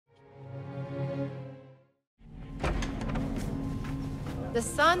The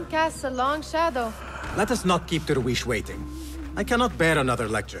sun casts a long shadow. Let us not keep Derwish waiting. I cannot bear another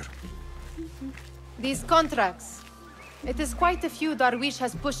lecture. These contracts. It is quite a few Darwish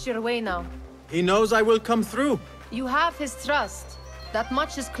has pushed your way now. He knows I will come through. You have his trust. That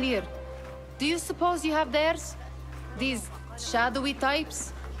much is clear. Do you suppose you have theirs? These shadowy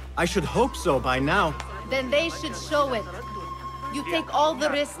types? I should hope so by now. Then they should show it. You take all the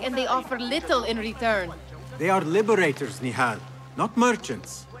risk and they offer little in return. They are liberators, Nihal, not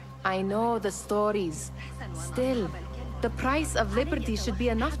merchants. I know the stories. Still, the price of liberty should be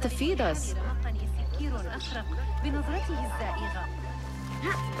enough to feed us.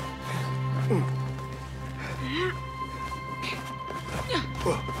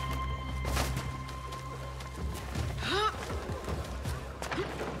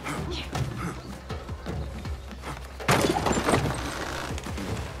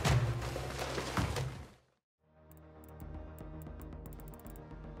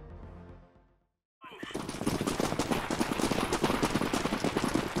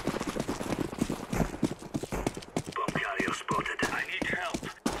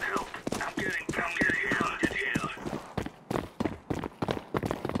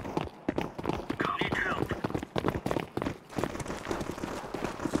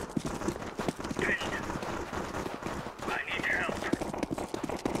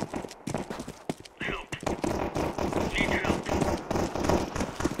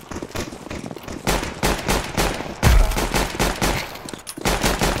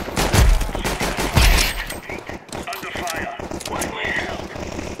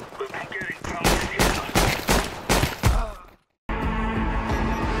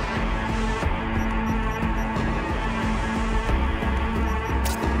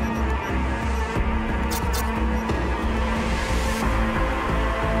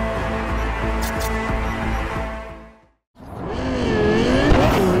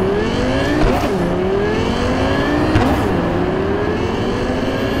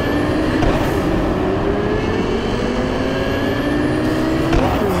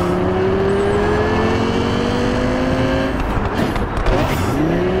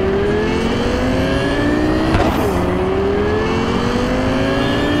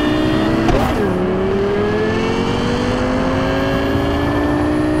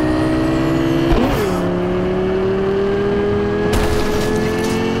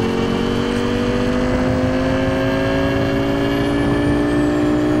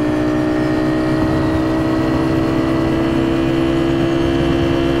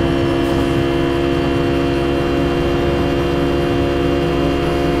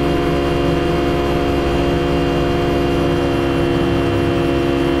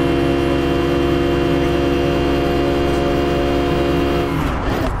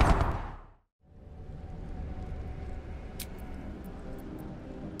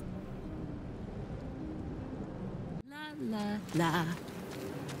 La.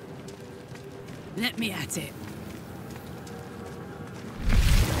 Let me at it.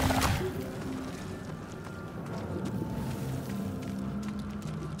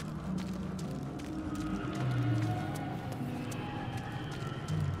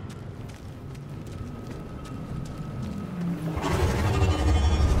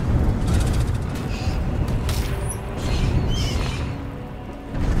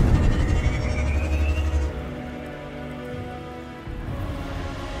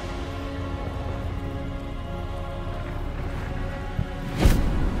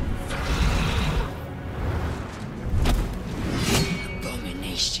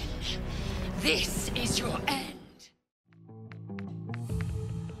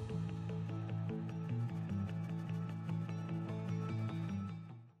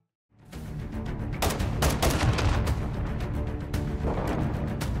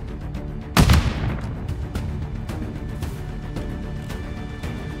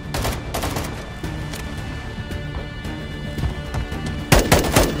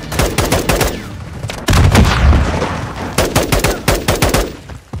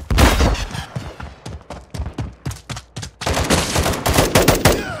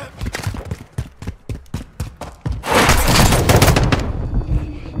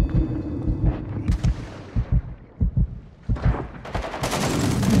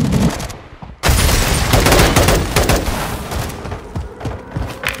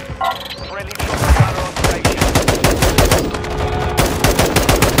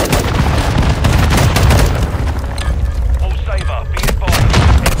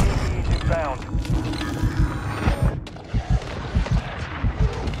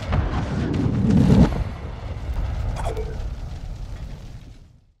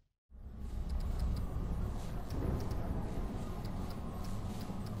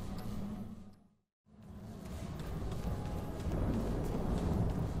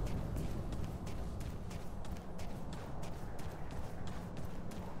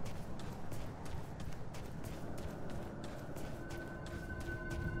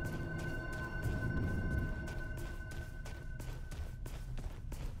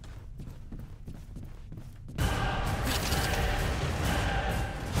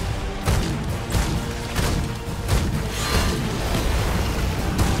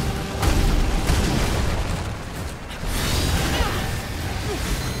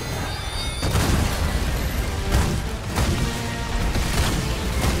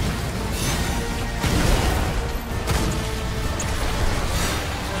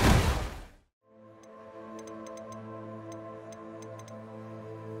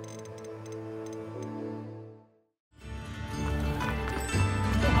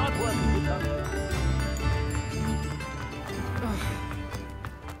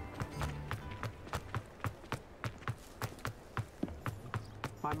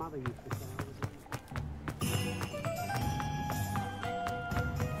 My mother used to say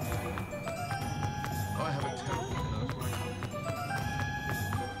I have a terrible nose right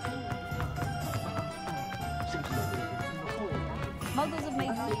Muggles have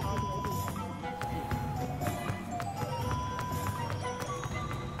made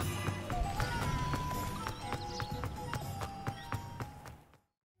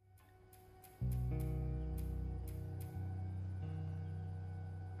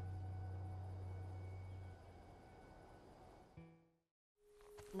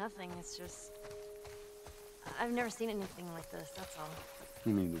Nothing, it's just... I've never seen anything like this, that's all.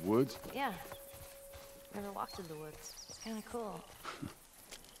 You mean the woods? Yeah. Never walked through the woods. It's kind of cool.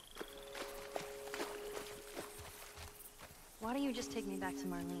 Why don't you just take me back to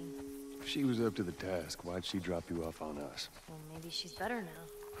Marlene? If she was up to the task, why'd she drop you off on us? Well, maybe she's better now.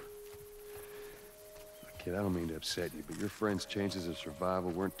 Kid, I don't mean to upset you, but your friend's chances of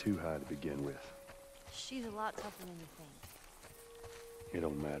survival weren't too high to begin with. She's a lot tougher than you think. It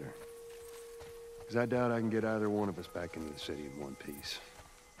don't matter. Because I doubt I can get either one of us back into the city in one piece.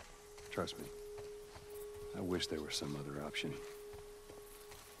 Trust me. I wish there was some other option.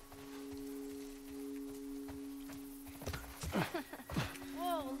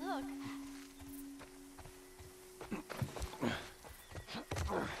 Whoa, look!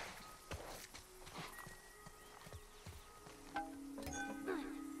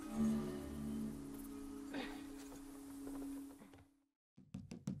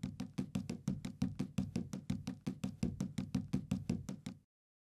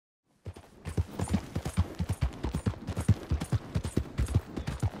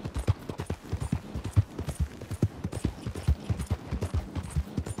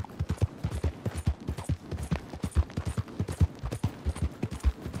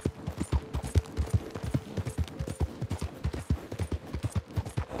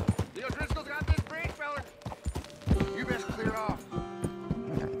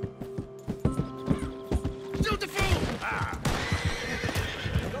 Shoot the fool! Ah!